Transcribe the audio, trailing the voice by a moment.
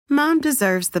Mom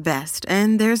deserves the best,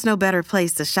 and there's no better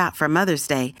place to shop for Mother's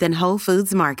Day than Whole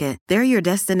Foods Market. They're your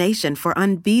destination for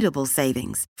unbeatable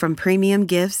savings, from premium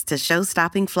gifts to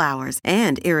show-stopping flowers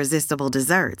and irresistible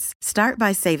desserts. Start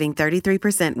by saving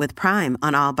 33% with Prime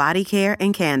on all body care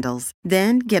and candles.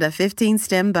 Then get a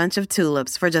 15-stem bunch of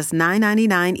tulips for just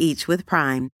 $9.99 each with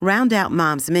Prime. Round out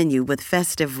Mom's menu with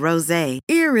festive rosé,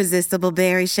 irresistible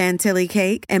berry chantilly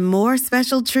cake, and more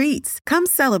special treats. Come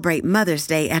celebrate Mother's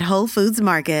Day at Whole Foods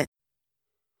Market.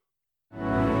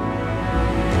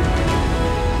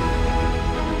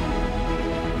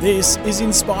 This is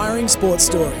Inspiring Sports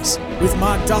Stories with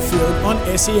Mark Duffield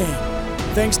on SEN.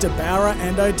 Thanks to Bowra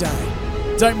and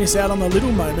O'Day. Don't miss out on the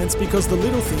little moments because the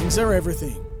little things are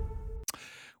everything.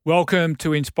 Welcome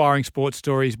to Inspiring Sports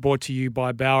Stories, brought to you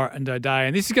by Bowra and O'Day.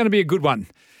 And this is going to be a good one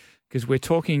because we're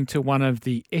talking to one of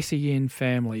the SEN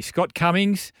family. Scott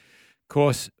Cummings, of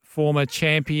course, former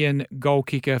champion goal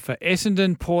kicker for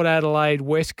Essendon, Port Adelaide,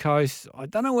 West Coast. I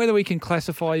don't know whether we can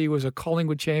classify you as a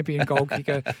Collingwood champion goal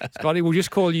kicker. Scotty, we'll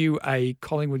just call you a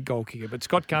Collingwood goal kicker. But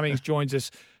Scott Cummings joins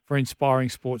us for Inspiring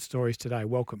Sports Stories today.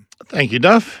 Welcome. Thank you,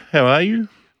 Duff. How are you?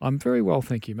 I'm very well,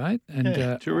 thank you, mate.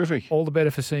 And terrific. All the better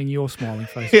for seeing your smiling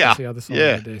face across the other side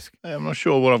of the desk. I'm not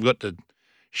sure what I've got to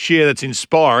share that's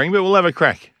inspiring, but we'll have a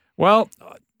crack. Well,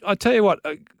 I tell you what,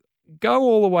 go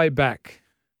all the way back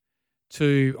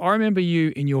to, I remember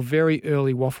you in your very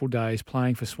early waffle days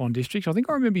playing for Swan District. I think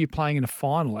I remember you playing in a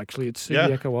final, actually, at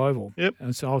Subiaco Oval. Yep.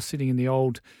 And so I was sitting in the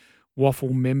old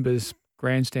waffle members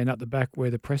grandstand up the back where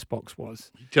the press box was.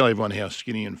 You tell everyone how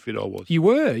skinny and fit I was. You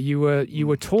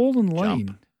were tall and lean.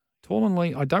 Jump. Tall and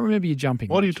lean. I don't remember you jumping.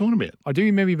 What are you talking about? I do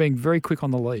remember you being very quick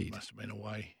on the lead. Must have been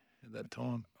away at that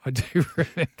time. I do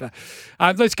remember.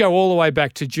 Let's go all the way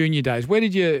back to junior days. Where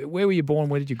were you born?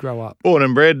 Where did you grow up? Born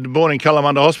and bred, born in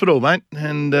Kalamunda Hospital, mate.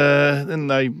 And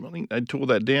then I think they tore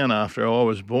that down after I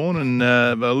was born. And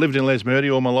I lived in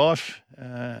Lesmurdy all my life.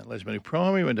 Lesmurdy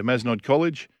Primary, went to Masnod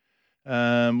College,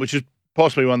 which is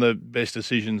possibly one of the best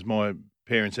decisions my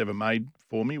parents ever made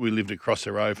for me. We lived across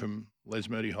the road from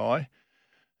Lesmurdy High.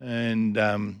 And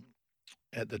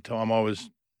at the time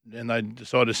they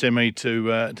decided to send me to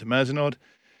Masnod.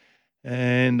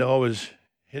 And I was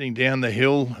heading down the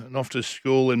hill and off to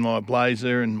school in my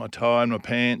blazer and my tie and my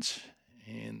pants.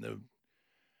 And the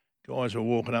guys were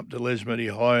walking up to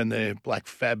Lesmurdy High in their black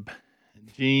fab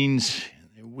jeans,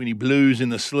 their Winnie Blues in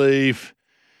the sleeve,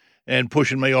 and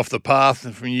pushing me off the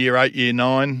path from year 8, year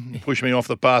 9, pushing me off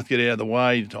the path, get out of the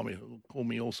way. They told me, called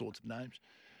me all sorts of names.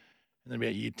 And then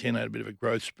about year 10, I had a bit of a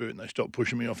growth spurt and they stopped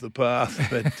pushing me off the path.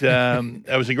 But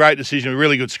that was a great decision. A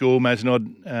really good school,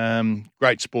 Masnod,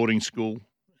 great sporting school.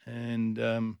 And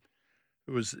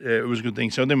it was a good thing.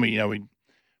 So then we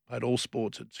played all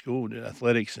sports at school, did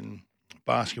athletics and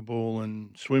basketball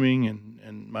and swimming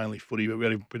and mainly footy. But we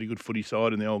had a pretty good footy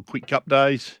side in the old Quick Cup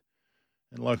days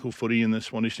and local footy in the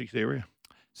Swan District area.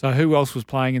 So who else was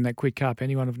playing in that Quick Cup?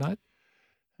 Anyone of note?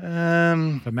 For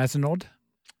Masnod?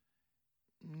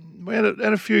 We had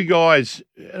a few guys,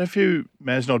 a few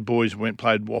Masnod boys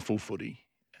played waffle footy.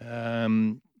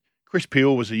 Chris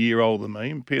Peel was a year older than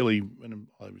me. Peely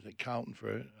was at Carlton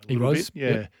for a little bit. Yeah.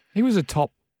 Yep. He was a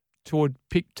top toward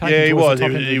pick. Yeah, he was.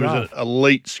 He was an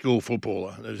elite school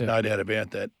footballer. There's no doubt about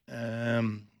that.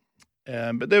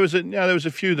 But there was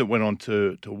a few that went on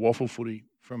to waffle footy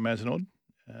from Masnod,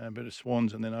 but at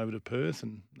Swans and then over to Perth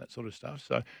and that sort of stuff.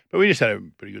 So, but we just had a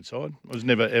pretty good side. I was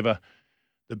never ever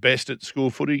the best at school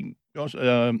footy. Duff,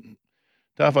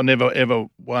 I never ever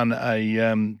won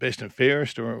a best and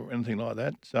fairest or anything like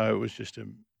that. So it was just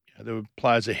there were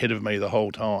players ahead of me the whole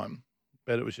time,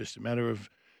 but it was just a matter of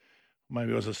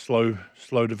maybe I was a slow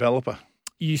developer.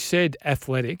 You said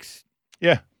athletics.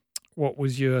 Yeah. What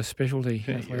was your specialty?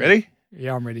 You ready?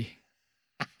 Yeah, I'm ready.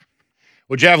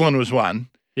 Well, javelin was one.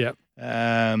 Yep.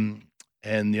 And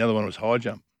the other one was high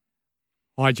jump.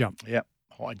 High jump. Yep,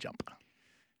 high jump.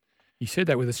 You said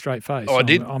that with a straight face. Oh, I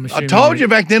did. I'm I told you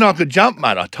back then I could jump,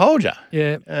 mate. I told you.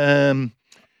 Yeah.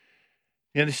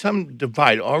 There's some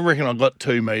debate. I reckon I got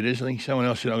 2 metres. I think someone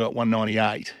else said I got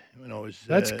 198 when I was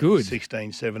That's good.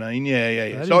 16, 17. Yeah.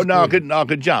 That So, is no, good. I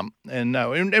could jump and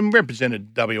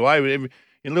represented WA.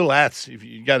 In little aths, if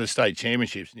you go to state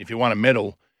championships and if you won a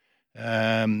medal,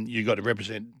 you got to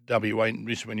represent WA. And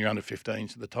this is when you're under 15,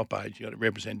 so the top age, you got to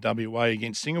represent WA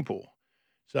against Singapore.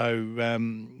 So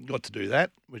got to do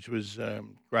that, which was a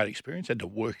great experience. Had to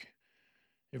work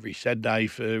every Saturday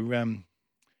for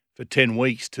 10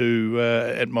 weeks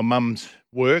at my mum's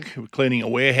work, cleaning a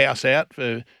warehouse out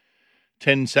for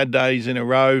 10 Saturdays in a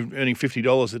row, earning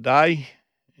 $50 a day,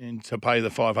 and to pay the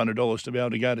 $500 to be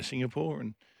able to go to Singapore.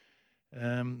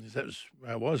 That was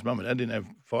where I was. Mum and Dad didn't have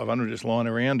 500 just lying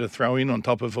around to throw in on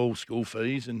top of all school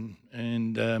fees and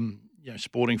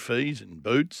sporting fees and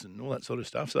boots and all that sort of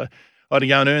stuff. So I had to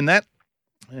go and earn that.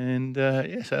 And,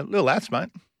 so little lads, mate.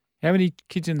 How many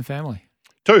kids in the family?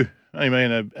 2. Only me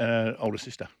and an older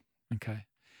sister. Okay.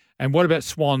 And what about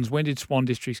Swans? When did Swan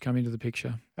Districts come into the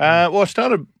picture? Well, I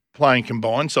started playing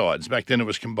combined sides. Back then it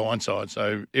was combined sides.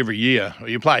 So every year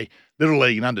you play Little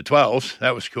League and under 12s.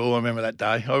 That was cool. I remember that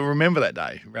day.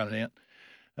 Running out.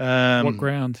 What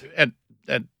ground? At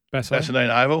Bassendean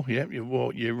Oval. Yeah,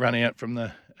 you run out from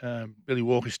the Billy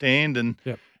Walker stand and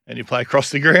you play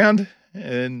across the ground.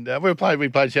 And we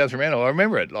played South Fremantle. I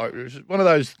remember it. Like, it was one of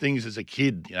those things as a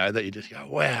kid, that you just go,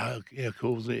 wow, how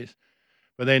cool is this?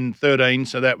 But then 13,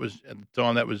 so that was, at the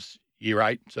time, that was year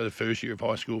 8, so the first year of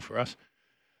high school for us.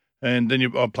 And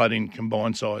then I played in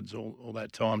combined sides all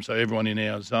that time. So everyone in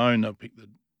our zone, they'll pick the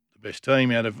best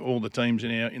team out of all the teams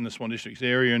in the Swan Districts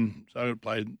area. And so I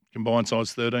played combined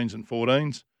sides 13s and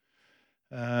 14s.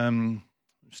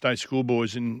 State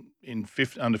schoolboys in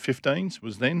under 15s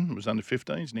was under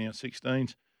 15s, now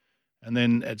 16s. And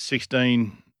then at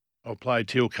 16, I played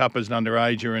Teal Cup as an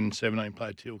underager, and 17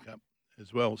 played Teal Cup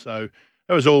as well. So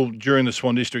that was all during the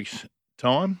Swan Districts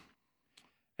time.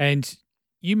 And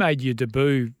you made your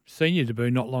senior debut,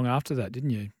 not long after that, didn't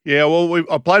you? Yeah, well,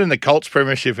 I played in the Colts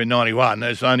Premiership in '91.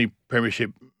 It's the only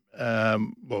premiership.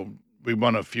 We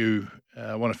won a few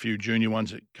junior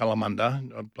ones at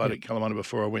Kalamunda. I played at Kalamunda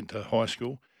before I went to high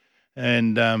school,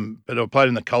 and but I played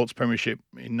in the Colts Premiership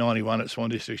in '91 at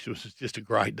Swan Districts. It was just a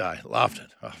great day. Loved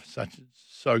it.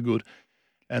 So good.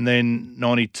 And then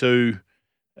 '92,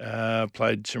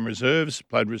 played some reserves.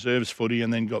 Played reserves footy,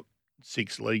 and then got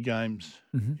 6 league games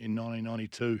in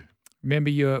 1992. Remember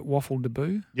your waffle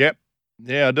debut? Yep.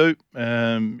 Yeah, I do.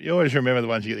 You always remember the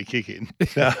ones you get the kick in.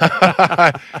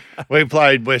 We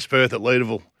played West Perth at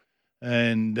Leederville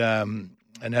and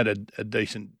had a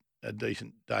decent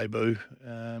debut.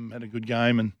 Had a good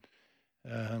game. And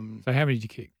so how many did you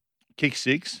kick? Kicked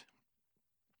 6.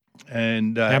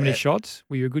 And how many shots?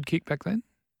 Were you a good kick back then?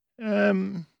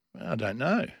 I don't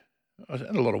know. I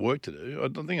had a lot of work to do. I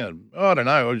don't know. I don't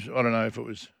know if it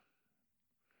was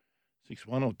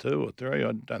 6-1 or 2 or 3.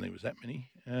 I don't think it was that many.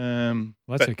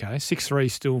 Well, that's okay. 6-3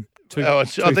 still two. I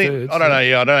don't know.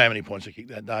 Yeah, I don't know how many points I kicked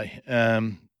that day.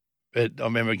 But I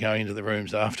remember going into the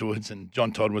rooms afterwards, and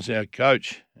John Todd was our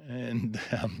coach, and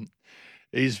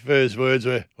his first words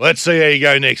were, "Let's see how you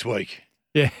go next week.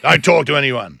 Yeah, don't talk to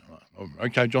anyone."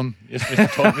 Okay, John. Yes,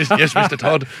 Mr. Todd. Yes, Mr.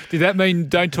 Todd. Did that mean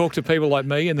don't talk to people like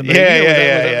me in the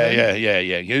media?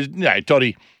 Yeah.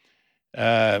 Toddy,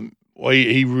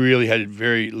 he really had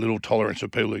very little tolerance for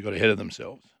people who got ahead of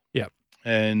themselves. Yeah,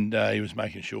 and he was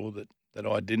making sure that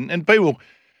I didn't. And people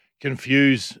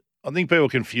confuse. I think people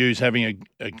confuse having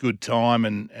a good time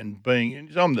and being.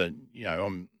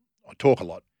 I talk a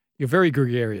lot. You're very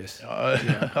gregarious.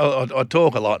 I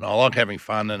talk a lot, and I like having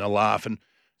fun and a laugh. And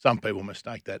some people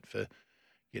mistake that for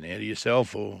getting out of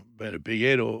yourself or being a big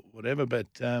head or whatever. But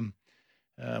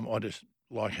I just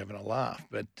like having a laugh.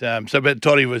 But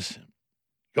Toddy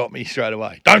got me straight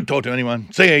away. Don't talk to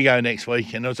anyone. See how you go next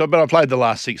week. And but I played the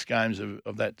last 6 games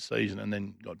of that season and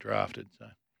then got drafted. So.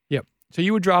 Yep. So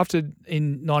you were drafted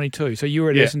in 92. So you were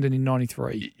at Essendon in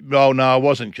 93. Well, no, I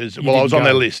wasn't because I was on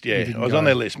their list. Yeah, I was on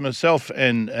their list. Myself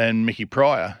and Mickey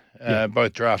Pryor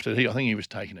both drafted. I think he was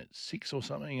taken at 6 or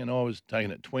something, and I was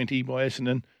taken at 20 by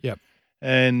Essendon. Yep.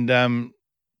 And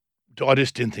I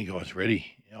just didn't think I was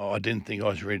ready. I didn't think I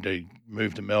was ready to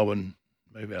move to Melbourne.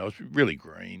 Maybe I was really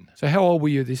green. So how old were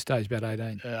you at this stage? About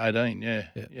 18? 18,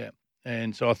 yeah.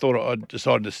 And so I thought I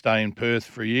decided to stay in Perth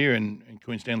for a year, and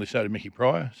coincidentally so did Mickey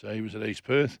Pryor. So he was at East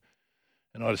Perth.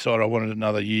 And I decided I wanted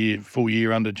another full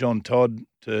year under John Todd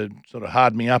to sort of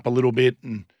hard me up a little bit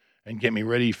and get me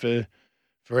ready for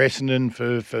Essendon,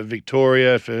 for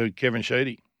Victoria, for Kevin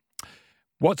Sheedy.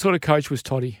 What sort of coach was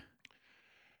Toddy?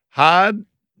 Hard,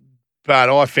 but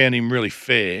I found him really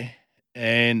fair,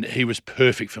 and he was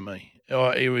perfect for me.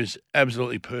 He was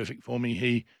absolutely perfect for me.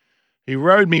 He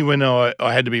rode me when I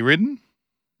had to be ridden.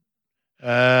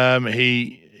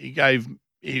 He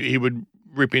would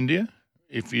rip into you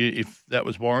if that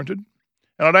was warranted,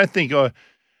 and I don't think I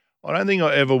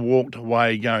ever walked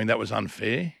away going that was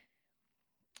unfair.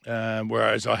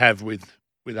 Whereas I have with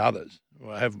others,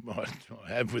 I have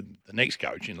with the next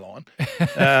coach in line.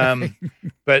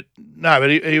 But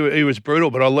he was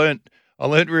brutal. But I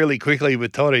learnt really quickly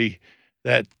with Toddy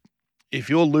that if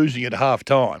you're losing at half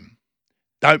time,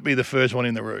 don't be the first one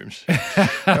in the rooms. All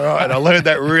right. And I learned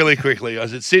that really quickly. I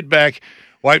said, sit back,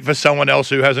 wait for someone else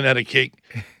who hasn't had a kick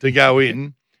to go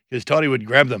in, because Toddy would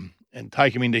grab them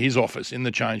take him into his office in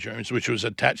the change rooms, which was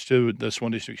attached to the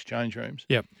Swan District's change rooms.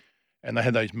 Yep. And they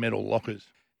had those metal lockers.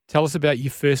 Tell us about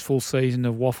your first full season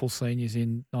of Waffle Seniors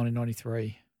in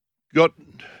 1993.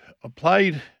 I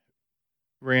played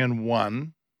round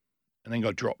 1 and then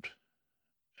got dropped,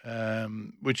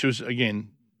 which was,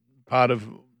 again, part of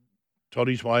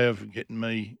Toddy's way of getting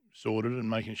me sorted and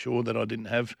making sure that I didn't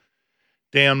have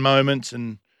down moments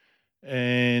and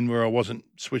where I wasn't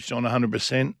switched on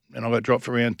 100%. And I got dropped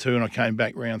for round 2 and I came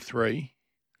back round 3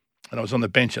 and I was on the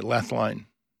bench at Lathlane.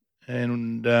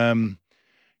 And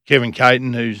Kevin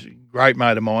Caton, who's a great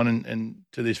mate of mine and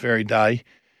to this very day,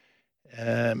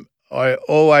 I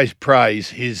always praise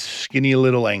his skinny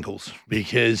little ankles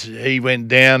because he went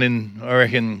down in, I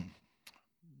reckon,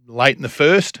 late in the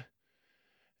first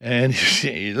and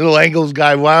his little ankles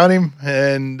gave way on him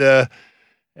and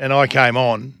I came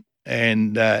on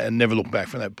and never looked back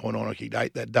from that point on. I kicked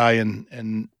 8 that day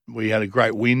and we had a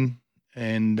great win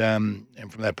and from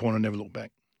that point I never looked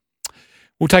back.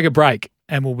 We'll take a break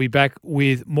and we'll be back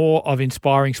with more of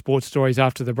Inspiring Sports Stories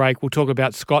after the break. We'll talk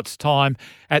about Scott's time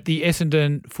at the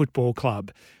Essendon Football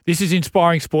Club. This is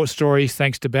Inspiring Sports Stories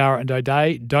thanks to Bauer and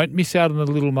O'Day. Don't miss out on the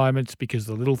little moments because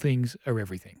the little things are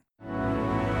everything.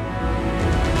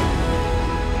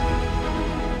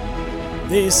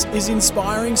 This is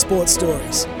Inspiring Sports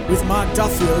Stories with Mark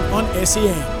Duffield on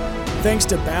SEN. Thanks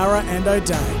to Bauer and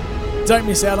O'Day. Don't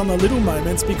miss out on the little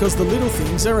moments because the little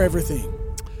things are everything.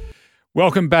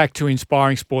 Welcome back to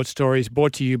Inspiring Sports Stories,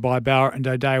 brought to you by Bauer and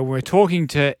O'Day. We're talking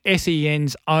to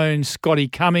SEN's own Scotty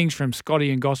Cummings from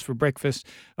Scotty and Goss for Breakfast.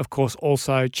 Of course,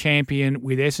 also champion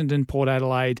with Essendon, Port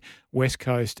Adelaide, West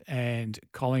Coast and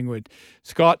Collingwood.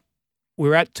 Scott,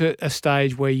 we're at a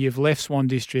stage where you've left Swan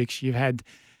Districts.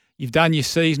 You've done your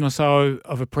season or so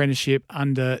of apprenticeship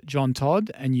under John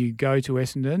Todd and you go to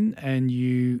Essendon and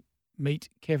you meet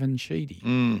Kevin Sheedy.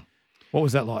 What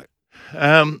was that like?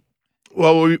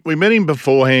 Well, we met him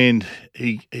beforehand.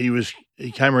 He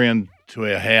came around to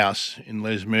our house in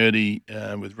Lesmurdy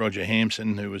with Roger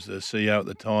Hampson, who was the CEO at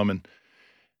the time, and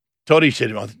Toddy said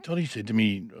to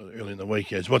me early in the week,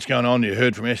 "Yes, what's going on? You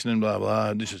heard from Essendon, blah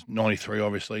blah." This is '93,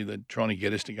 obviously. They're trying to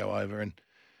get us to go over,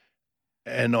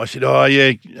 and I said, "Oh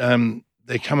yeah,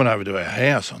 they're coming over to our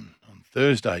house on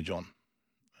Thursday, John."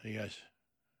 He goes,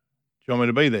 "Do you want me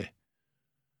to be there?"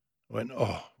 I went,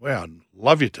 "Oh wow, I'd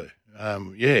love you to."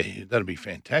 Yeah, that'd be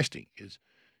fantastic because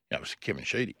it was Kevin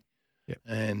Sheedy. Yep.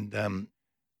 And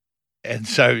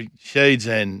so Sheeds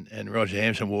and Roger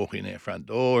Hampson walk in our front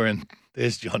door and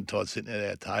there's John Todd sitting at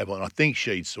our table and I think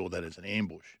Sheeds saw that as an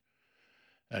ambush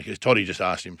because Toddy just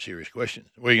asked him serious questions.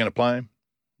 Where are you going to play him?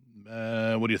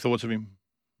 What are your thoughts of him?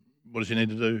 What does he need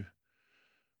to do? I'm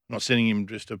not sending him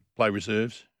just to play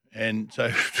reserves. And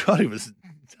so Toddy was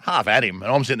half at him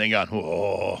and I'm sitting there going,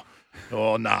 oh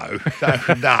no.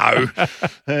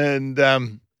 And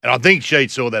I think she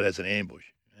saw that as an ambush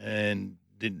and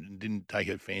didn't take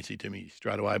a fancy to me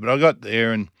straight away. But I got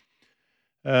there and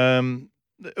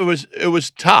it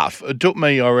was tough. It took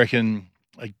me, I reckon,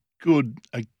 a good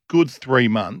 3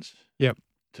 months. Yep.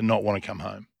 To not want to come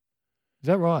home. Is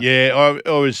that right? Yeah,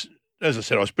 I was, as I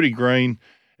said, I was pretty green,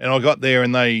 and I got there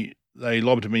and they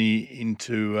lobbed me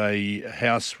into a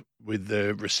house with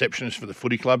the receptionist for the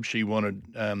footy club. She wanted,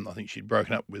 I think she'd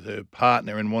broken up with her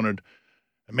partner and wanted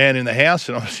a man in the house.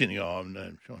 And I was thinking, I'm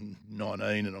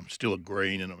 19 and I'm still a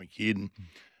green and I'm a kid. And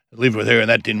I lived with her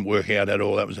and that didn't work out at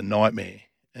all. That was a nightmare.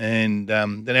 And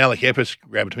then Alec Epps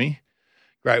grabbed me,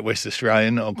 great West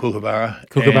Australian, old Kookaburra.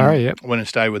 Kookaburra, yep. I went and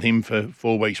stayed with him for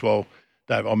 4 weeks while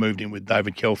I moved in with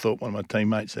David Kelthorpe, one of my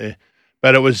teammates there.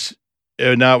 But it was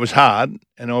hard.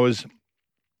 And what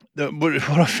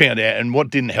I found out and what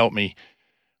didn't help me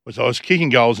was I was kicking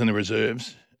goals in the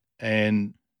reserves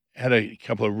and had a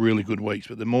couple of really good weeks.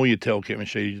 But the more you tell Kevin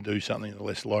Sheedy to do something, the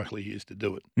less likely he is to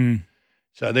do it. Mm.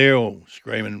 So they're all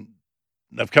screaming.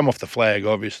 They've come off the flag,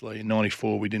 obviously. In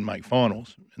 '94, we didn't make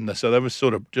finals. And so they were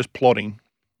sort of just plotting.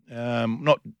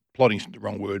 Not plotting's the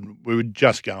wrong word. We were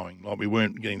just going. Like we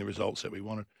weren't getting the results that we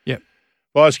wanted. Yep.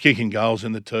 But I was kicking goals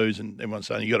in the twos and everyone's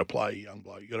saying, you got to play, young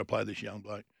bloke. You got to play this young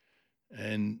bloke.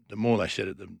 And the more they said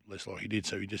it, the less like he did.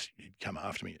 So he'd come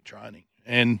after me at training.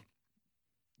 And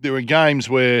there were games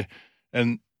where,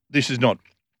 and this is not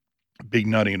big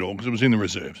noting at all because it was in the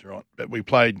reserves, right? But we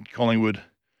played Collingwood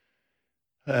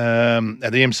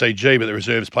at the MCG, but the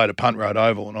reserves played a Punt Road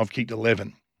Oval and I've kicked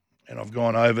 11. And I've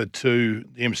gone over to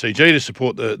the MCG to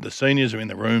support the seniors who are in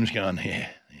the rooms going, yeah,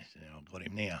 I've got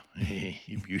him now.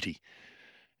 You beauty.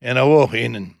 And I walk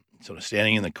in and sort of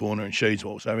standing in the corner and Sheeds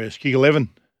walks over, says, kick 11.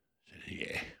 I said,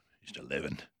 yeah, just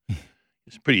 11.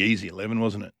 It's pretty easy, 11,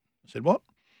 wasn't it? I said, what?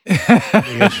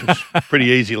 Because it was pretty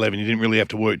easy 11. You didn't really have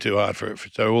to work too hard for it.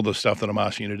 So all the stuff that I'm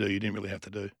asking you to do, you didn't really have to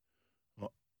do.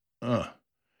 I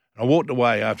walked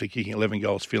away after kicking 11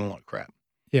 goals feeling like crap.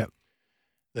 Yeah.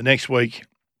 The next week,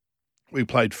 we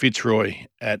played Fitzroy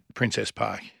at Princess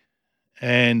Park.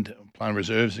 And I'm playing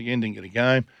reserves again, didn't get a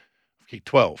game. I've kicked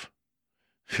 12.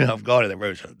 I've got in the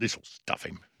room, so this will stuff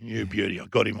him. You beauty, I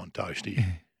got him on toast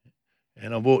here.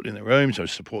 And I walked in the room, so I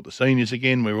support the seniors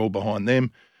again. We're all behind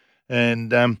them.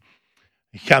 And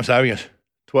he comes over, he goes,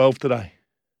 12 today. I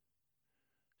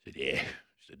said, yeah,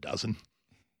 just a dozen.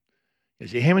 He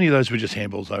said, how many of those were just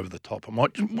handballs over the top? I'm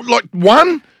like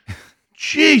one?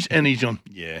 Jeez. And he's on,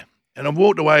 yeah. And I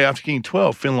walked away after getting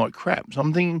 12 feeling like crap. So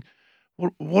I'm thinking,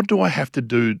 what do I have to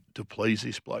do to please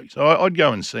this bloke? So I'd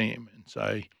go and see him and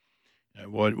say, you know,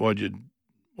 why'd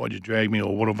you drag me,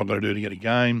 or what have I got to do to get a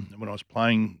game? And when I was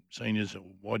playing seniors,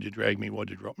 why'd you drag me?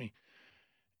 Why'd you drop me?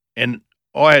 And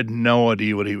I had no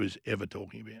idea what he was ever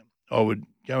talking about. I would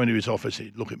go into his office,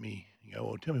 he'd look at me and go,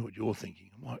 well, tell me what you're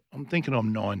thinking. I'm like, I'm thinking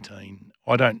I'm 19.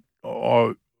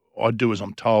 I do as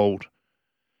I'm told.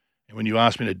 And when you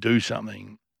ask me to do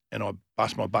something and I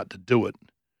bust my butt to do it,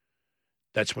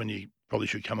 that's when you probably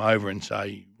should come over and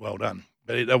say, well done.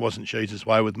 But that wasn't Sheeds'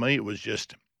 way with me. It was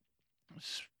just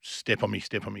step on me,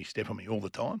 step on me, step on me all the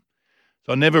time.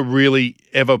 So I never really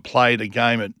ever played a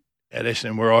game at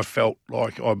Essendon where I felt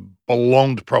like I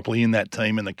belonged properly in that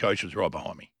team and the coach was right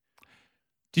behind me.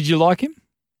 Did you like him?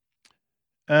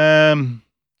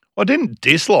 I didn't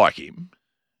dislike him,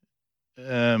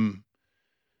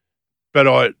 but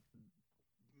I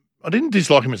didn't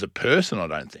dislike him as a person, I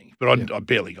don't think. But I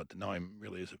barely got to know him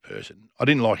really as a person. I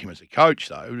didn't like him as a coach,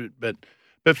 though. But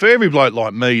for every bloke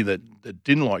like me that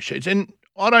didn't like Sheeds, and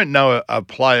I don't know a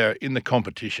player in the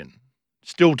competition,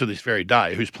 still to this very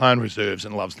day, who's playing reserves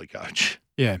and loves the coach.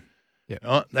 Yeah. Yeah.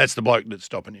 Right? That's the bloke that's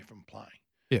stopping you from playing.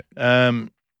 Yeah.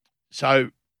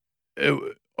 So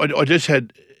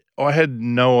I had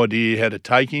no idea how to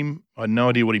take him. I had no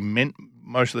idea what he meant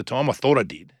most of the time. I thought I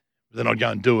did. But then I'd go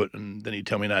and do it, and then he'd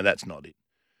tell me, no, that's not it.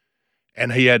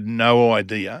 And he had no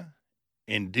idea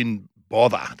and didn't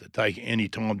bother to take any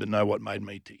time to know what made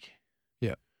me tick.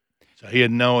 Yeah. So he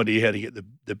had no idea how to get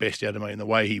the best out of me, and the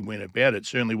way he went about it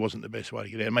certainly wasn't the best way to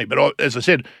get out of me. But as I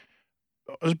said,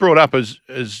 I was brought up as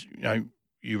you know,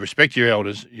 you respect your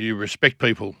elders, you respect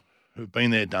people who've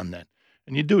been there, done that,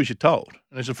 and you do as you're told.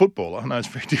 And as a footballer, I know it's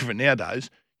very different nowadays,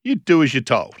 you do as you're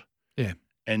told. Yeah.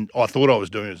 And I thought I was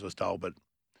doing as I was told, but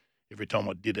every time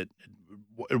I did it,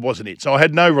 it wasn't it. So I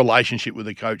had no relationship with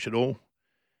the coach at all.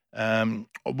 I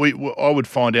would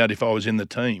find out if I was in the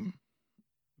team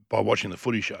by watching the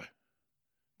footy show.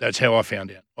 That's how I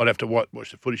found out. I'd have to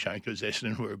watch the footy show because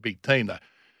Essendon were a big team. They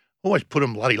always put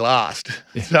them bloody last.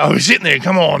 Yeah. So I was sitting there,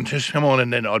 come on,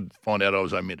 and then I'd find out I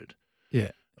was omitted.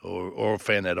 Yeah. Or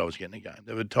found out I was getting a game.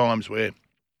 There were times where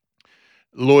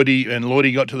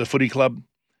Lloydie got to the footy club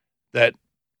that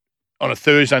on a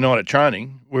Thursday night at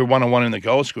training, we're 1-on-1 in the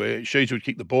goal square. Sheeds would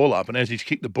kick the ball up, and as he's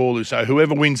kicked the ball, he'd say,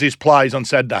 whoever wins this plays on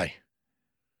Saturday.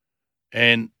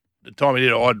 And the time he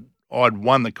did it, I'd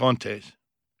won the contest,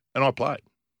 and I played.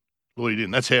 Lloydie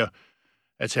didn't. That's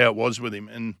how it was with him.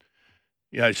 And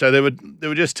you know, so there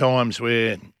were just times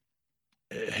where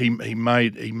he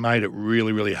made it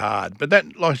really, really hard. But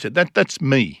that, like I said, that's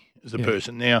me as a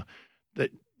person. Now, that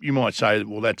you might say,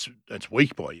 well, that's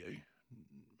weak by you.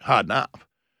 Hard enough.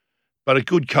 But a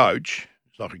good coach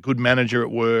is like a good manager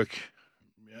at work.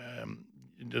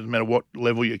 It doesn't matter what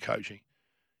level you're coaching.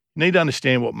 You need to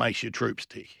understand what makes your troops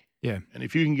tick. Yeah. And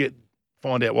if you can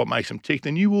find out what makes them tick,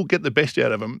 then you will get the best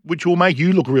out of them, which will make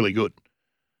you look really good.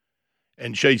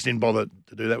 And Sheeds didn't bother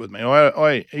to do that with me.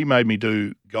 He made me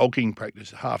do goal kicking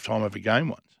practice at halftime of a game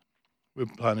once. We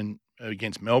were playing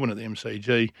against Melbourne at the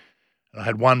MCG, and I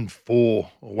had 1-4 or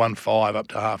 1-5 up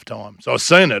to halftime. So I was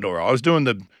seeing it all right. I was doing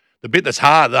the bit that's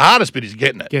hard. The hardest bit is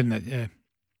getting it. Getting it, yeah.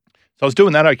 So I was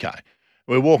doing that okay.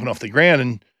 We were walking off the ground,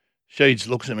 and Sheeds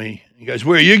looks at me and he goes,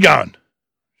 where are you going?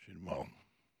 I said, well,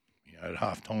 you know, at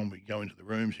half time we go into the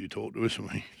rooms, you talk to us, and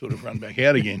we sort of run back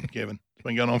out again, Kevin. It's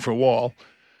been going on for a while.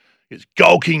 It's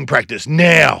goal kicking practice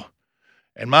now.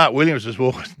 And Mark Williams was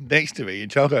walking next to me,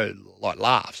 and Choco like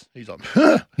laughs. He's like,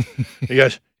 huh? He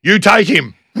goes, you take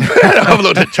him. I've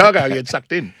looked at Choco, I get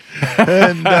sucked in.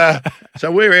 And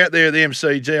so we're out there at the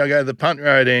MCG. I go to the punt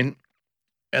road end,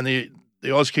 and the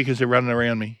Oz kickers are running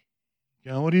around me.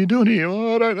 Going, what are you doing here?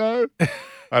 Oh, I don't know.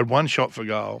 I had one shot for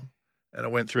goal, and I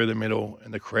went through the middle,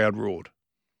 and the crowd roared.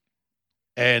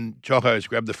 And Choco's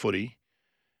grabbed the footy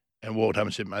and walked home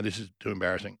and said, mate, this is too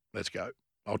embarrassing. Let's go.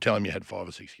 I'll tell him you had 5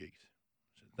 or 6 kicks.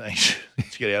 I said, thanks.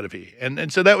 Let's get out of here.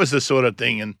 And so that was the sort of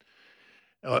thing. And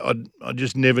I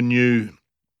just never knew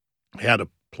how to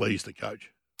please the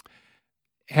coach.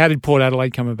 How did Port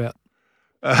Adelaide come about?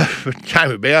 It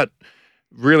came about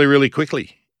really, really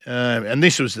quickly, and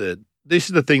this is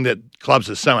the thing that clubs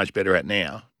are so much better at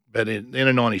now. But in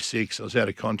 '96, I was out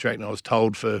of contract, and I was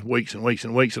told for weeks and weeks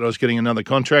and weeks that I was getting another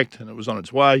contract, and it was on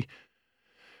its way.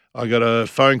 I got a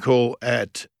phone call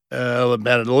at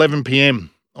about 11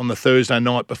 p.m. on the Thursday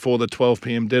night before the 12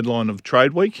 p.m. deadline of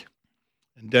trade week,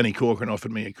 and Danny Corcoran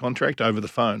offered me a contract over the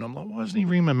phone. I'm like, why doesn't he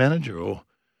ring my manager? Or,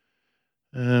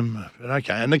 but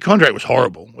okay, and the contract was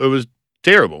horrible. It was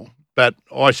terrible, but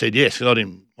I said yes because I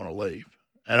didn't want to leave.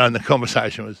 And then the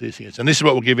conversation was this: and this is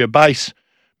what we'll give you: a base,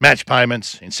 match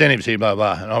payments, incentives here, blah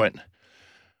blah. And I went,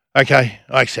 okay,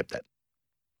 I accept that.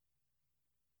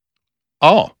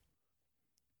 Oh,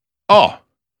 well,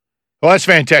 that's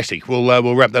fantastic.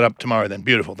 We'll wrap that up tomorrow then.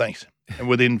 Beautiful, thanks. And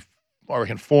within, I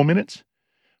reckon, 4 minutes,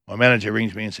 my manager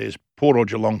rings me and says, Port or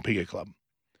Geelong, pick a club.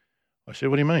 I said,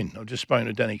 what do you mean? I've just spoken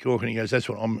to Danny Corcoran. He goes, that's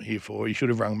what I'm here for. He should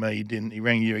have rung me. He didn't. He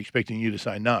rang you expecting you to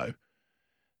say no.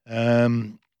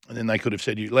 And then they could have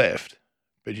said you left,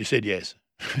 but you said yes.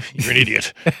 You're an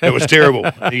idiot. It was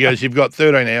terrible. He goes, you've got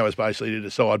 13 hours basically to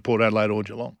decide Port Adelaide or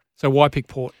Geelong. So why pick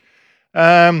Port?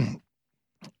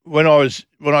 When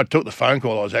I took the phone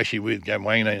call, I was actually with Gav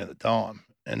Wanganeen at the time,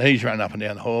 and he's running up and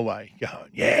down the hallway going,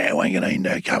 yeah, Wanganeen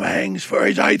to Cummings for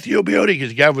his 8th year beauty,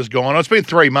 because Gav was gone. I spent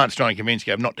 3 months trying to convince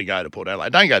Gav not to go to Port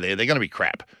Adelaide. Don't go there. They're going to be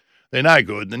crap. They're no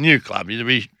good. The new club, it'll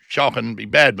be shocking, be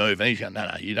bad move. And he's going, no,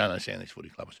 you don't understand this footy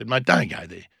club. I said, mate, don't go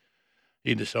there.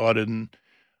 He decided, and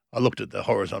I looked at the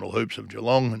horizontal hoops of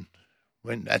Geelong and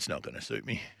went, that's not going to suit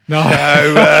me. No.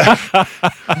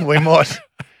 So we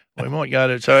might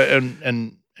go to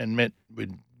and met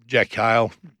with Jack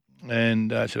Cale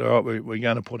and said, all right, we're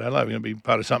going to Port Adelaide. We're going to be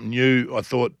part of something new. I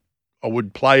thought I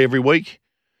would play every week,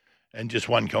 and just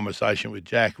one conversation with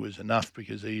Jack was enough,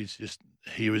 because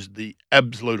he was the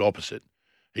absolute opposite.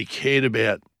 He cared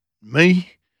about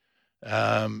me.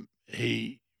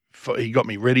 He got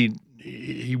me ready.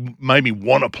 He made me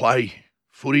want to play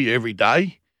footy every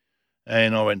day.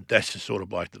 And I went, that's the sort of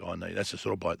bloke that I need. That's the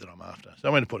sort of bloke that I'm after. So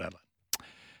I went to Port Adelaide.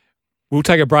 We'll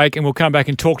take a break and we'll come back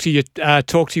and talk to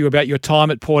you about your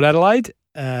time at Port Adelaide.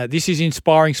 This is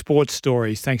Inspiring Sports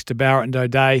Stories, thanks to Barrett and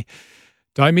O'Day.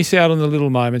 Don't miss out on the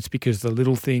little moments, because the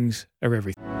little things are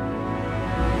everything.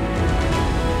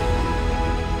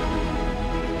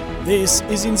 This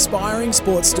is Inspiring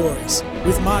Sports Stories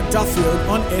with Mark Duffield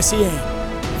on SEN.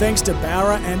 Thanks to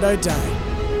Barra and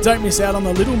O'Day. Don't miss out on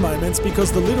the little moments,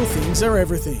 because the little things are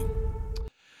everything.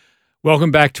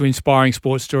 Welcome back to Inspiring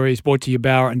Sports Stories, brought to you by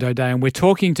Barrett and O'Day, and we're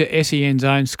talking to SEN's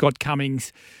own Scott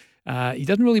Cummings. He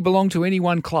doesn't really belong to any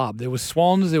one club. There was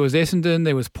Swans, there was Essendon,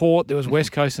 there was Port, there was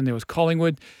West Coast, and there was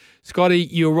Collingwood. Scotty,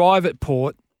 you arrive at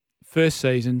Port, first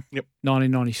season,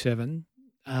 1997.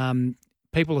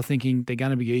 People are thinking they're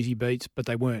going to be easy beats, but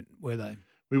they weren't, were they?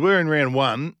 We were in round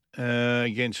one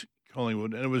against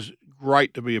Collingwood, and it was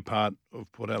great to be a part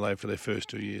of Port Adelaide for their first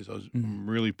 2 years. I was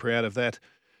really proud of that.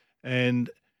 And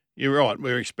you're right, we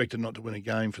were expected not to win a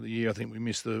game for the year. I think we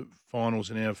missed the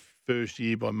finals in our first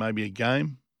year by maybe a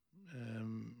game,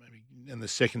 maybe in the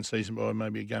second season by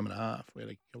maybe a game and a half. We had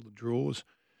to kill the draws.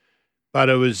 But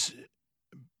I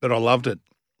loved it.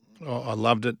 I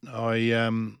loved it.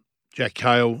 Jack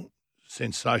Cale,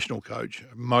 sensational coach,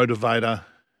 motivator,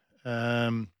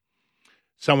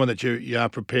 someone that you are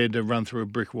prepared to run through a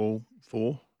brick wall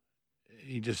for.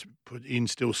 He just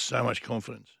instills so much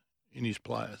confidence in his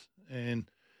players. And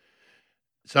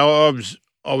so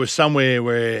I was somewhere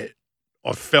where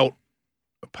I felt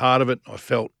a part of it. I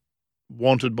felt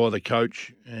wanted by the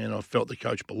coach, and I felt the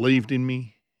coach believed in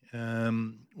me,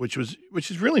 which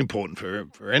is really important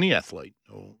for any athlete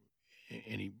or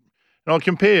any. And I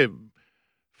compare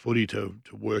footy to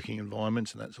working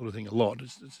environments and that sort of thing a lot.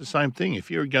 It's the same thing. If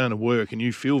you're going to work and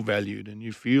you feel valued and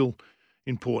you feel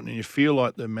important and you feel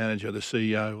like the manager, the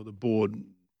CEO or the board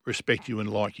respect you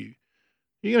and like you,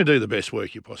 you're going to do the best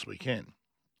work you possibly can.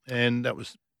 And that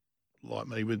was like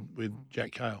me with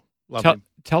Jack Cale. Love him.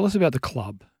 Tell us about the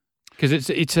club, because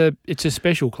it's a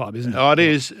special club, isn't it? Oh, it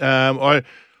is. I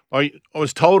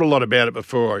was told a lot about it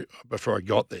before I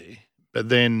got there, but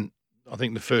then I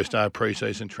think the first day of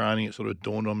pre-season training, it sort of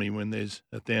dawned on me when there's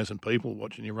 1,000 people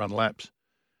watching you run laps,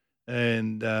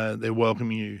 and they're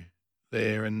welcoming you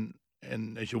there, and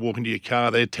as you're walking to your car,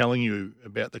 they're telling you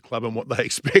about the club and what they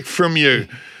expect from you.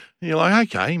 And you're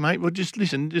like, okay, mate, well, just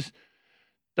listen, just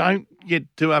don't get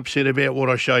too upset about what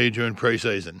I show you during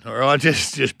pre-season, all right?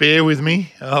 Just bear with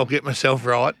me. I'll get myself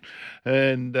right.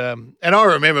 And I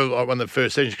remember like one of the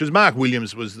first sessions, because Mark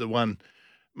Williams was the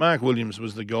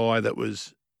guy that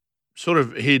was sort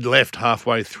of he'd left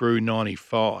halfway through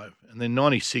 95, and then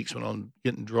 96 when I'm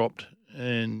getting dropped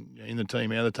and in the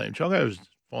team, out of the team. Choco was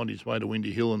find his way to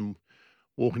Windy Hill and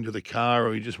walk into the car,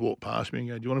 or he just walked past me and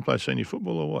go, "Do you want to play senior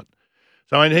football or what?"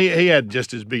 So I mean, he had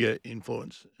just as big an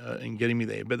influence in getting me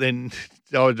there. But then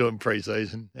I was doing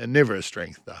pre-season and never a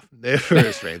strength stuff, never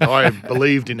a strength. I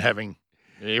believed in having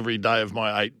every day of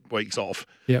my 8 weeks off.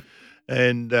 Yep.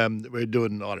 And we're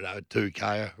doing, I don't know, a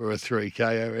 2K or a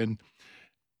 3K,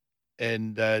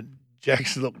 and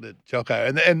Jack's looked at Choco,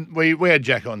 and we had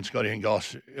Jack on, Scotty and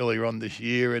Goss earlier on this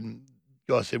year, and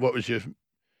Goss said, "What was your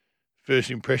first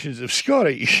impressions of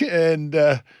Scotty?" And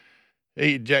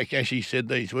Jack actually said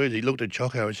these words. He looked at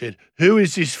Choco and said, "Who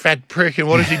is this fat prick and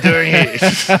what is he doing here?"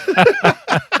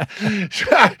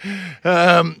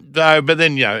 But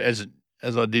then, as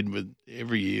I did with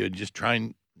every year, just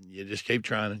train. You just keep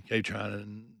training,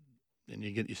 and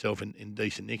you get yourself in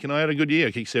decent nick. And I had a good year.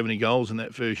 I kicked 70 goals in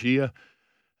that first year.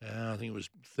 I think it was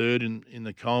third in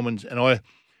the Commons. And I'll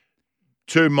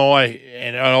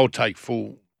take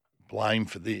full blame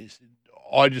for this,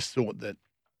 I just thought that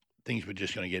things were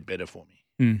just going to get better for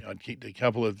me. I'd kicked a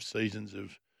couple of seasons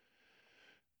of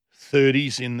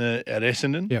 30s at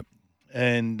Essendon. Yep.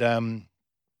 And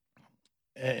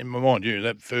mind you,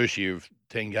 that first year of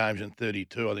 10 games and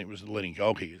 32, I think, was the leading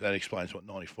goal kicker. That explains what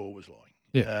 94 was like.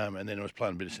 Yeah. And then I was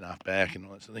playing a bit of snap back and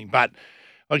all that sort of thing. But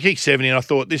I kicked 70 and I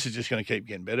thought, this is just going to keep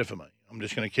getting better for me. I'm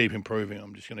just going to keep improving.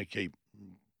 I'm just going to keep,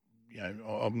 I'm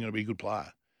going to be a good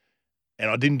player. And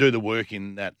I didn't do the work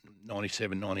in that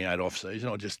 97, 98 off-season.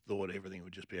 I just thought everything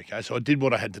would just be okay. So I did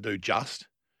what I had to do just.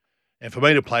 And for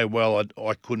me to play well,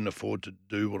 I couldn't afford to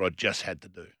do what I just had to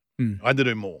do. I had to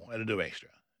do more. I had to do extra.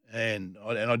 And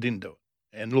I didn't do it.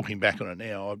 And looking back on it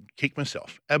now, I kicked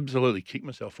myself, absolutely kicked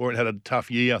myself for it. Had a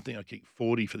tough year. I think I kicked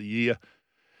 40 for the year.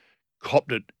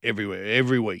 Copped it everywhere,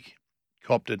 every week.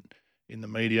 Copped it in the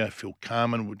media. Phil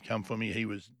Carman would come for me. He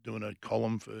was doing a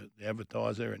column for the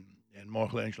Advertiser, and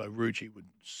Michelangelo Rucci would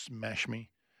smash me.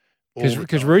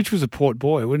 Because Rooch was a Port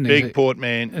boy, wouldn't he? Big Port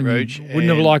man, Rooch. Wouldn't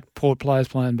have liked Port players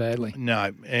playing badly.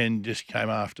 No, and just came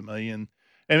after me. And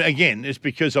again, it's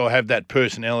because I have that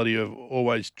personality of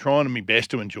always trying to my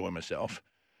best to enjoy myself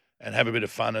and have a bit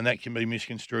of fun, and that can be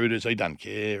misconstrued as he doesn't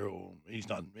care or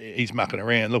he's mucking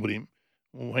around. Look at him.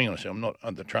 Well, hang on a second, I'm not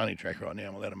on the training track right now.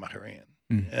 I'm allowed to muck around.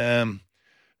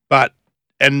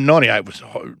 And 98 was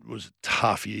a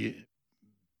tough year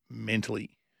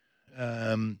mentally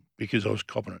because I was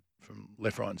copping it from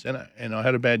left, right and centre, and I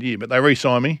had a bad year. But they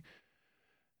re-signed me,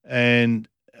 and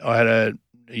I had a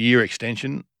year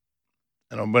extension.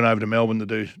 And I went over to Melbourne to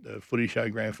do the footy show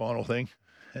grand final thing.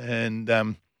 And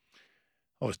I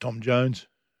was Tom Jones,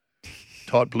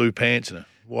 tight blue pants and a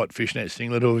white fishnet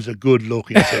singlet. It was a good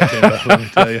look in September, let me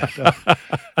tell you.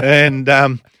 And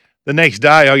the next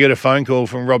day I get a phone call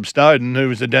from Rob Snowden, who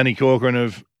was the Danny Corcoran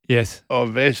of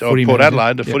Port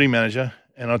Adelaide, the footy manager.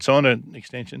 And I'd signed an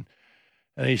extension.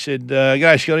 And he said,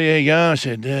 "Go, Scotty, how you going?" I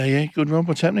said, "Yeah, good, Rob.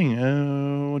 What's happening?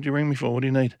 What do you ring me for? What do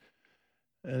you need?"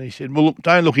 And he said, "Well, look,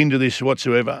 don't look into this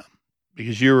whatsoever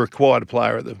because you're a required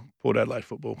player at the Port Adelaide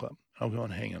Football Club." I'm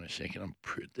going, hang on a second.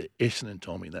 The Essendon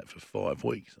told me that for 5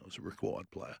 weeks. I was a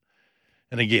required player.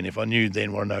 And again, if I knew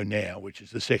then what I know now, which is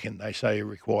the second they say you're a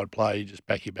required player, you just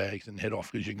pack your bags and head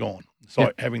off because you're gone. It's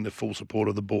like having the full support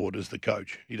of the board as the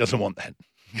coach. He doesn't want that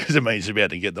because it means he's about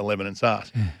to get the Lebanon's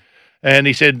ass. And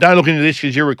he said, "Don't look into this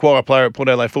because you're a required player at Port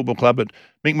Adelaide Football Club, but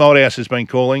Mick Moldhouse has been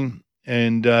calling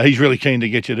and he's really keen to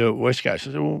get you to West Coast."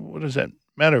 I said, "Well, what does that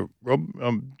matter, Rob?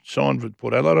 I'm signed with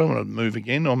Port Adelaide. I want to move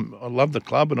again. I love the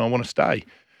club and I want to stay."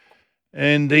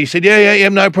 And he said, yeah,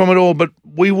 no problem at all, but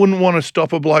we wouldn't want to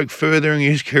stop a bloke furthering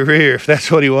his career if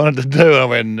that's what he wanted to do. I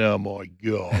went, oh, my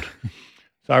God.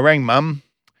 So I rang Mum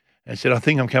and said, "I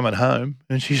think I'm coming home."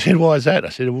 And she said, "Why is that?" I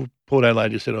said, "Well, Port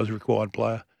Adelaide just said I was a required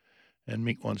player and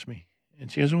Mick wants me." And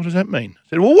she goes, "What does that mean?" I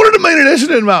said, "Well, what did it mean at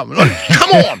Essendon, Mum?"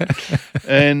 Come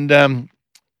on.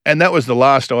 And that was the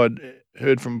last I'd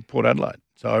heard from Port Adelaide.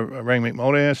 So I rang Mick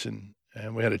Moldhouse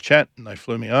and we had a chat and they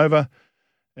flew me over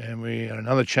and we had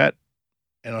another chat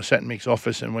and I sat in Mick's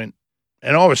office and went,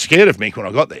 and I was scared of Mick when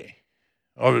I got there.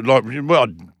 I'd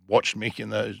watched Mick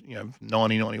in those,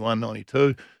 90, 91,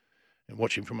 92 and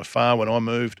watched him from afar when I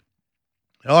moved.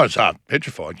 And I was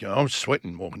petrified. I was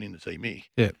sweating walking in to see Mick.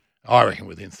 Yeah. I reckon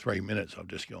within 3 minutes I've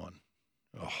just gone,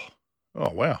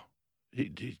 oh wow,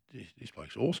 this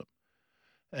bloke's awesome.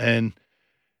 And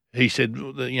he said,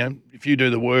 if you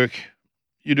do the work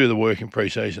in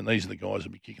pre-season, these are the guys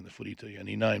that'll be kicking the footy to you. And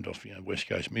he named off, West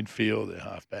Coast midfield, their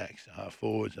half-backs, their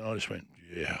half-forwards. And I just went,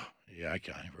 yeah,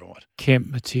 okay, right. Kemp,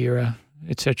 Matera,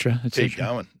 et cetera. Keep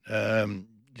going.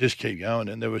 Just keep going.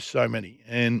 And there were so many.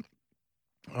 And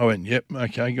I went, yep,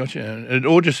 okay, gotcha. And it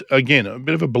all just, again, a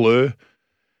bit of a blur.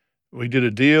 We did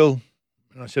a deal,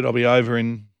 and I said I'll be over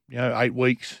in 8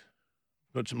 weeks.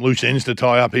 Got some loose ends to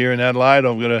tie up here in Adelaide.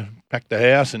 I've got to pack the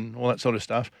house and all that sort of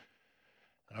stuff.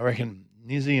 I reckon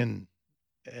Nizzy and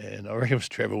I reckon it was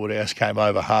Trevor Woodhouse came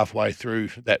over halfway through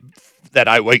that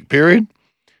 8-week period.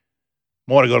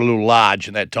 Might have got a little large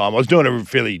in that time. I was doing a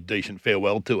fairly decent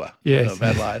farewell tour of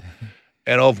Adelaide.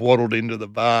 And I've waddled into the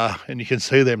bar, and you can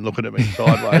see them looking at me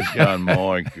sideways going,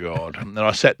 my God. And then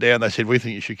I sat down. They said, we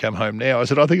think you should come home now. I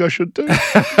said, I think I should too.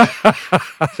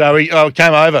 So I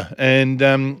came over.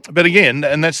 And but again,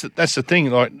 and that's the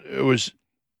thing, like it was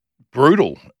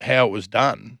brutal how it was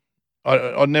done.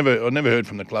 I'd never heard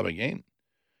from the club again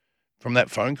from that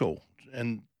phone call.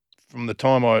 And from the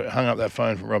time I hung up that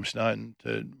phone from Rob Snowden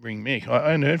to ring Mick,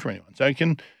 I hadn't heard from anyone. So it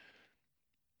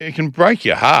can break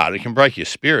your heart. It can break your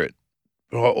spirit.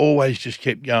 But I always just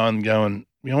kept going,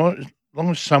 you know what, as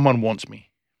long as someone wants me.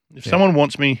 If someone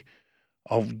wants me,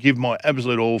 I'll give my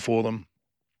absolute all for them.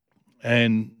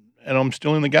 And I'm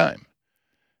still in the game.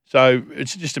 So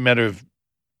it's just a matter of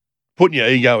putting your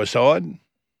ego aside,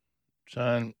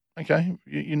 saying, okay,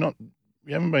 you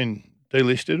haven't been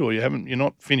delisted or you're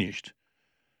not finished.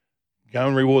 Go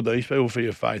and reward these people for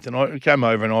your faith. And I came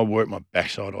over and I worked my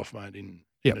backside off, mate, in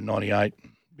 98.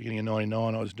 Beginning of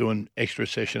 99, I was doing extra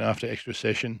session after extra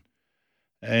session,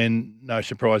 and no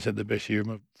surprise, had the best year of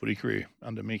my footy career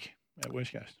under Mick at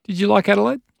West Coast. Did you like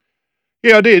Adelaide?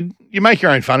 Yeah, I did. You make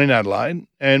your own fun in Adelaide,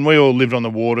 and we all lived on the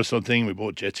water sort of thing. We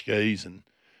bought jet skis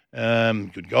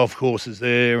and good golf courses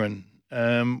there, and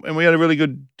we had a really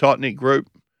good tight-knit group.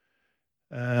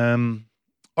 I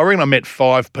reckon I met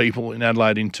 5 people in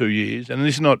Adelaide in 2 years, and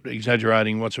this is not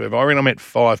exaggerating whatsoever. I reckon I met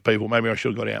 5 people, maybe I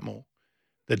should have got out more,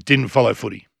 that didn't follow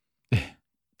footy.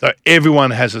 So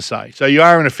everyone has a say. So you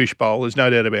are in a fishbowl, there's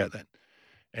no doubt about that.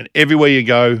 And everywhere you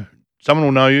go, someone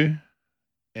will know you,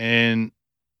 and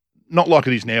not like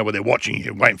it is now where they're watching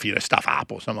you, waiting for you to stuff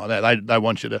up or something like that. They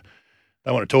want to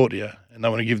talk to you, and they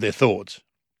want to give their thoughts.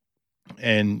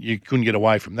 And you couldn't get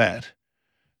away from that.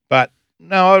 But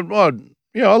no,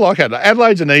 I like Adelaide.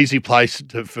 Adelaide's an easy place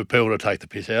for people to take the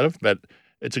piss out of, but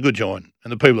it's a good joint,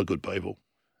 and the people are good people.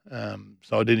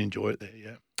 So I did enjoy it there,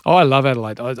 yeah. Oh, I love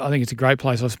Adelaide. I think it's a great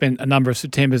place. I've spent a number of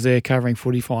Septembers there covering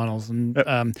footy finals, and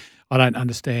I don't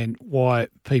understand why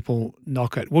people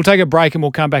knock it. We'll take a break and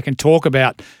we'll come back and talk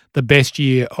about the best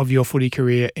year of your footy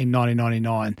career in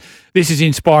 1999. This is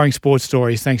Inspiring Sports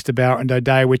Stories, thanks to Bauer and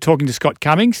O'Day. We're talking to Scott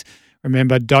Cummings.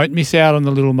 Remember, don't miss out on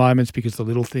the little moments because the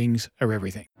little things are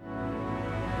everything.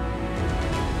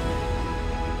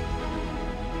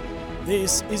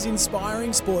 This is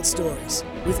Inspiring Sports Stories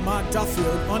with Mark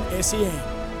Duffield on SEN.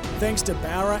 Thanks to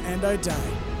Bauer and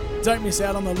O'Day. Don't miss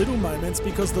out on the little moments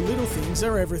because the little things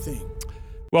are everything.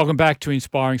 Welcome back to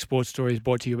Inspiring Sports Stories,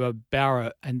 brought to you by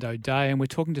Bauer and O'Day, and we're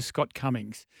talking to Scott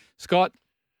Cummings. Scott,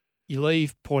 you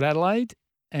leave Port Adelaide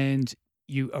and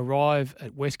you arrive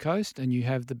at West Coast and you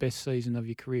have the best season of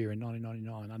your career in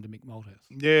 1999 under Mick Malthouse.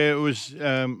 Yeah,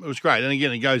 it was great. And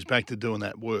again, it goes back to doing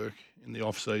that work in the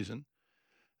off-season.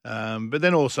 But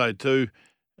then also, too,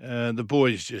 the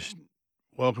boys just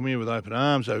welcome you with open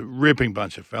arms. A ripping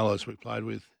bunch of fellas we played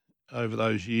with over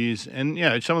those years. And,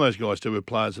 some of those guys, too, were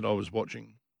players that I was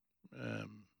watching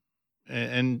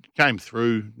and came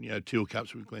through, Teal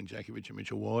Cups with Glenn Jakovich and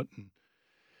Mitchell White.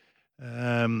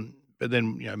 And, but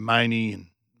then, Maney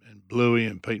and Bluey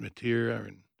and Pete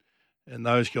Matera and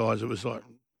those guys, it was like,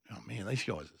 oh, man, these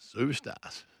guys are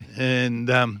superstars. And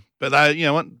but they, you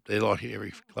know what, they're like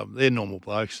every club. They're normal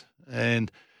blokes.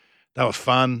 And they were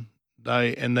fun. We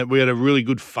had a really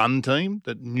good fun team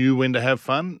that knew when to have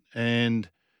fun and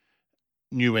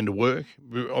knew when to work.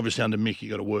 Obviously, under Mick, you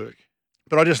got to work.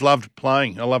 But I just loved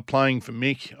playing. I loved playing for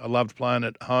Mick. I loved playing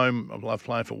at home. I loved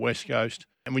playing for West Coast.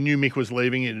 And we knew Mick was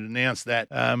leaving. He had announced that.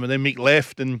 And then Mick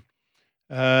left and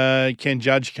Ken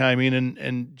Judge came in.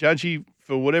 And Judgey,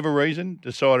 for whatever reason,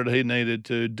 decided he needed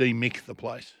to de-Mick the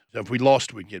place. So if we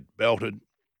lost, we'd get belted.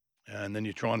 And then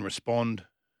you try and respond.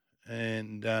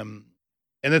 And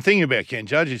the thing about Ken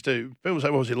Judge is, too, people say,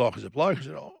 what was he like as a bloke? I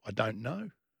said, I don't know.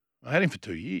 I had him for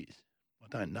 2 years.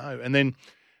 I don't know. And then,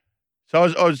 so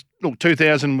I was look,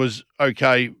 2000 was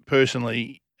okay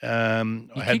personally.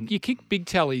 You kicked big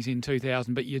tallies in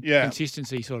 2000, but your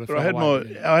consistency sort of fell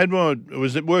away. It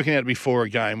was working out before a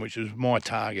game, which was my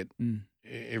target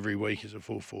every week as a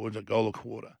full forward, a goal a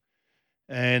quarter.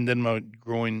 And then my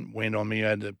groin went on me. I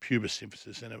had a pubis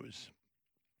symphysis, and it was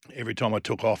every time I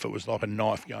took off, it was like a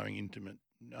knife going into me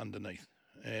underneath.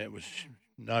 It was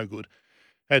no good.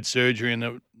 Had surgery,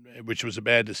 which was a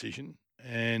bad decision.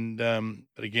 And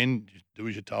but again, just do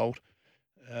as you're told.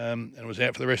 and was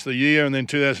out for the rest of the year. And then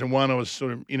 2001, I was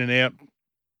sort of in and out,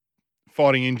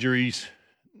 fighting injuries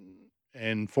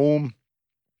and form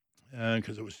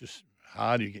because it was just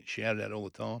hard. You get shouted at all the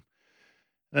time.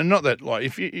 And not that, like,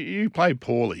 if you play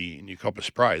poorly and you cop a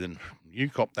spray, then you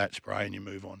cop that spray and you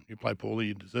move on. You play poorly,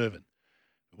 you deserve it.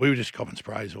 We were just copping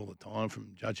sprays all the time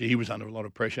from Judgy. He was under a lot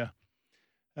of pressure.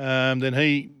 Then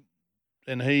he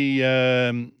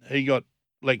got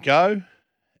let go,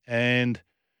 and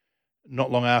not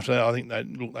long after that, I think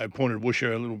they appointed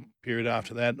Woosher a little period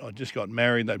after that. I just got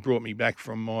married. They brought me back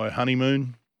from my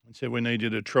honeymoon and said, we need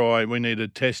to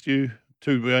test you.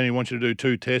 We only want you to do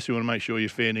 2 tests. We want to make sure you're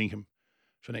fair income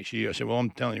for next year. I said, well, I'm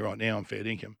telling you right now, I'm fair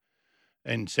income.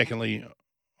 And secondly,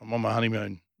 I'm on my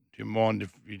honeymoon. Do you mind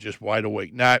if you just wait a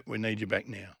week? No, we need you back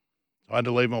now. So I had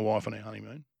to leave my wife on her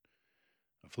honeymoon.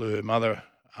 I flew her mother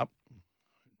up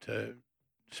to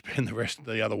spend the rest of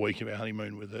the other week of our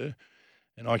honeymoon with her.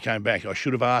 And I came back. I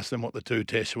should have asked them what the 2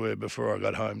 tests were before I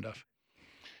got home, Duff.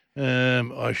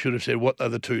 I should have said, what are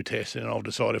the 2 tests? And I'll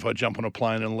decide if I jump on a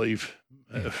plane and leave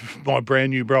my brand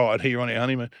new bride here on our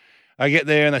honeymoon. I get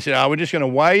there and they said, we're just going to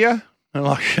weigh you. And I'm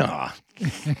like,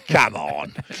 come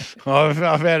on.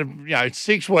 I've had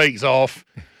 6 weeks off.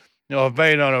 I've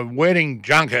been on a wedding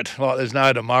junket like there's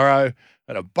no tomorrow.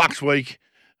 Had a Bucks week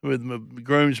with my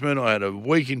groomsmen. I had a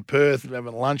week in Perth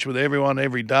having lunch with everyone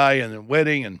every day and a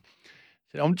wedding. And I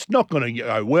said, I'm just not going to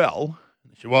go well.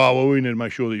 They said, well, we need to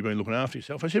make sure that you've been looking after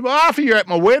yourself. I said, well, after you're at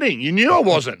my wedding, you knew I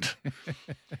wasn't.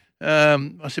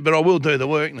 I said, but I will do the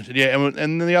work. And they said, yeah. And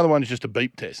then the other one is just a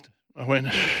beep test. I went,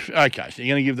 okay, so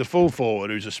you're going to give the full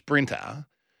forward, who's a sprinter,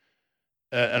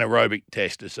 an aerobic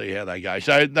test to see how they go.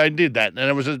 So they did that,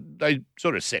 and they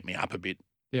sort of set me up a bit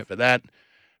for that.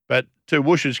 But to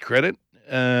Woosher's credit,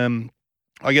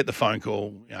 I get the phone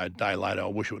call a day later,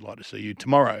 Woosher would like to see you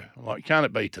tomorrow. I'm like, can't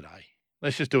it be today?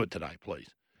 Let's just do it today, please.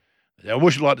 I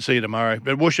Woosher would like to see you tomorrow.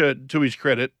 But Woosher, to his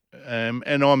credit, and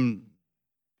I'm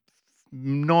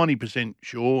 90%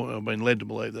 sure, I've been led to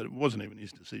believe that it wasn't even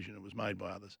his decision, it was made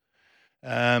by others.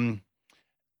 And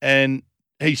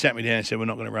he sat me down and said, we're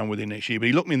not going to run with him next year. But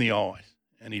he looked me in the eyes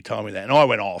and he told me that. And I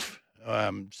went off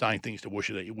saying things to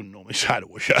Woosher that you wouldn't normally say to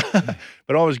Woosher.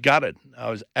 But I was gutted.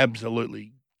 I was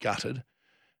absolutely gutted.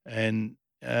 And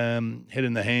head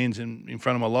in the hands in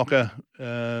front of my locker.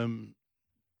 I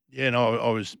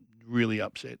was really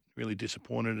upset, really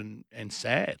disappointed and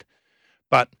sad.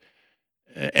 But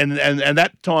and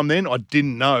that time then, I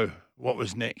didn't know what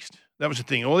was next. That was the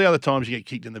thing. All the other times you get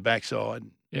kicked in the backside,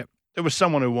 there was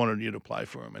someone who wanted you to play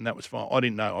for him, and that was fine. I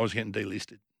didn't know. I was getting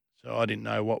delisted, so I didn't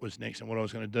know what was next and what I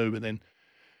was going to do. But then,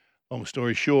 long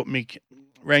story short, Mick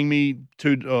rang me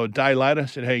a day later,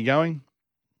 said, how you going?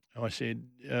 I said,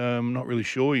 I'm not really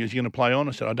sure. Is he going to play on?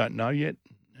 I said, I don't know yet.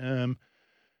 And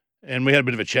we had a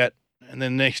bit of a chat. And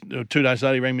then 2 days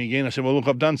later, he rang me again. I said, well, look,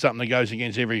 I've done something that goes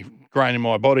against every grain in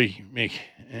my body, Mick.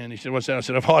 And he said, what's that? I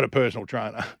said, I've hired a personal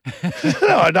trainer.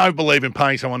 No, I don't believe in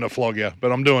paying someone to flog you,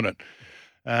 but I'm doing it.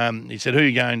 He said, who are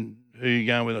you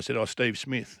going with? I said, Steve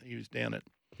Smith. He was down at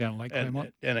Lake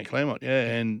Claremont. Down at Claremont,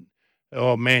 yeah. And,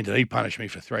 oh, man, did he punish me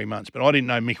for 3 months. But I didn't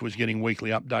know Mick was getting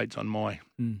weekly updates on my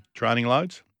training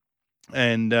loads.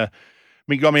 And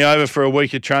Mick got me over for a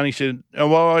week of training. He said,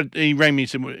 he rang me and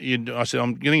said, I said,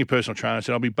 I'm getting a personal trainer. I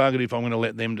said, I'll be buggered if I'm going to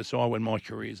let them decide when my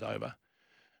career's over.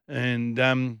 And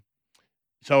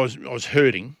so I was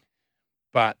hurting,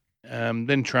 but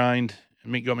then trained,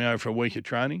 and Mick got me over for a week of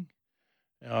training.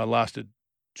 I lasted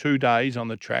 2 days on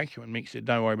the track when Mick said,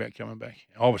 don't worry about coming back.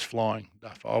 I was flying,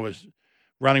 Duff. I was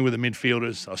running with the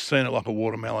midfielders. I was seeing it like a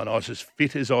watermelon. I was as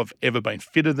fit as I've ever been,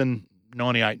 fitter than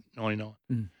 98, 99.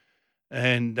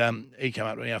 And he came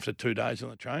up to me after 2 days on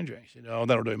the train track. He said, oh,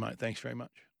 that'll do, mate. Thanks very much.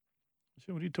 I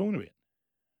said, what are you talking about?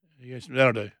 He goes,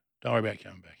 that'll do. Don't worry about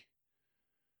coming back.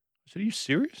 I said, are you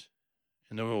serious?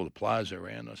 And there were all the players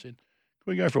around. I said,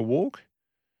 can we go for a walk?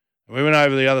 And we went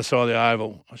over the other side of the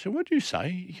oval. I said, what did you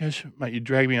say? He goes, mate, you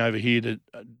dragged me over here to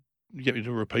get me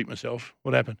to repeat myself.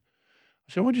 What happened?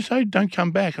 I said, what did you say? Don't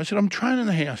come back. I said, I'm training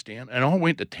the house down. And I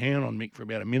went to town on Mick for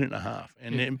about a minute and a half.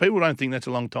 And people don't think that's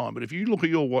a long time. But if you look at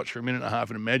your watch for a minute and a half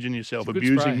and imagine yourself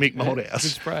abusing Mick Malthouse,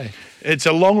 good spray. It's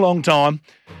a long, long time.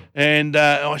 And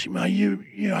I said, mate, you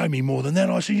owe me more than that.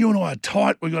 I said, you and I are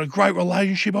tight. We've got a great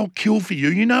relationship. I'll kill for you.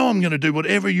 You know I'm going to do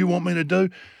whatever you want me to do.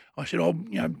 I said,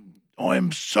 I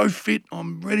am so fit.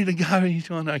 I'm ready to go. And he's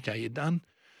going, okay, you're done.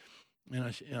 And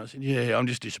I said, yeah, I'm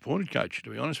just disappointed, coach, to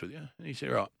be honest with you. And he said,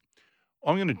 right,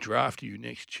 I'm going to draft you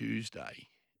next Tuesday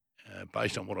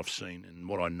based on what I've seen and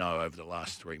what I know over the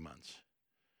last 3 months.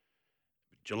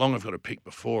 Geelong have got a pick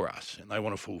before us and they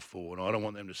want a full forward. I don't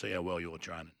want them to see how well you're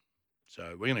training.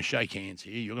 So we're going to shake hands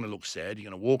here. You're going to look sad. You're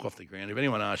going to walk off the ground. If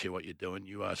anyone asks you what you're doing,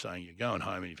 you are saying you're going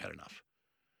home and you've had enough.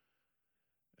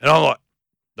 And I'm like,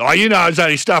 oh, you know it's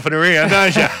only stuffing around,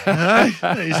 don't you?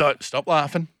 And he's like, stop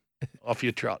laughing. Off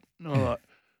your trot. And I'm like,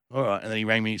 all right. And then he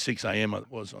rang me at 6 a.m. It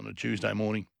was on a Tuesday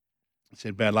morning. He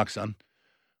said, bad luck, son.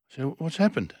 I said, what's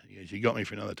happened? He goes, you got me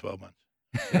for another 12 months.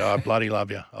 I said, I bloody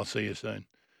love you. I'll see you soon.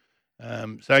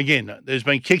 So, again, there's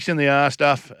been kicks in the arse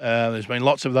stuff. There's been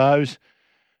lots of those.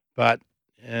 But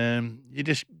you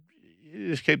just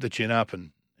keep the chin up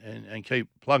and keep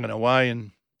plugging away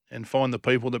and find the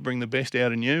people that bring the best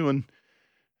out in you.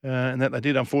 And that they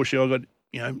did. Unfortunately,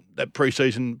 I got, that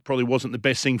pre-season probably wasn't the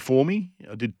best thing for me.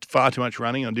 I did far too much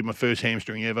running. I did my first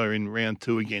hamstring ever in round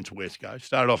 2 against West Coast.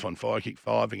 Started off on fire kick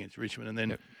 5 against Richmond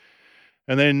and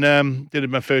then did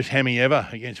my first hammy ever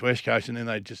against West Coast, and then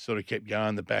they just sort of kept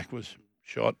going. The back was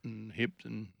shot and hipped,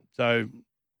 and so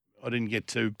I didn't get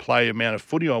to play the amount of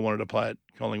footy I wanted to play at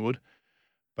Collingwood.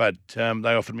 But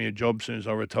they offered me a job as soon as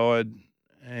I retired,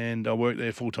 and I worked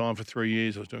there full-time for 3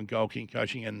 years. I was doing goal kicking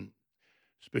coaching and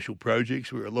special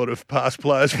projects where a lot of past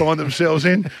players find themselves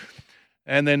in,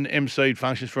 and then emceed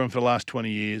functions for them for the last 20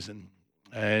 years. And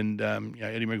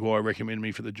Eddie Maguire recommended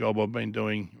me for the job I've been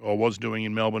doing, or was doing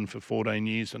in Melbourne for 14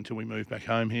 years until we moved back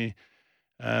home here.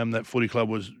 That footy club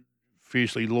was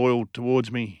fiercely loyal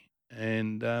towards me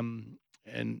and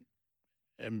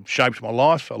shaped my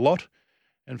life a lot.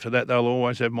 And for that, they'll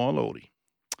always have my loyalty.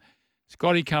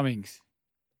 Scotty Cummings,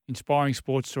 Inspiring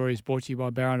Sports Stories, brought to you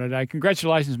by Barron today.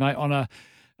 Congratulations, mate, on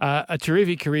a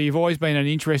terrific career. You've always been an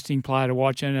interesting player to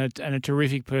watch and a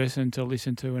terrific person to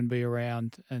listen to and be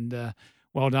around. And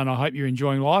well done. I hope you're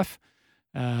enjoying life.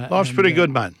 Life's pretty good,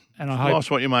 mate. And I hope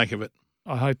life's what you make of it.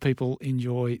 I hope people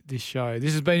enjoy this show.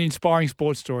 This has been Inspiring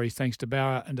Sports Stories, thanks to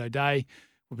Barra and O'Day.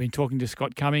 We've been talking to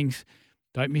Scott Cummings.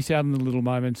 Don't miss out on the little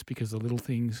moments because the little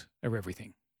things are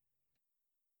everything.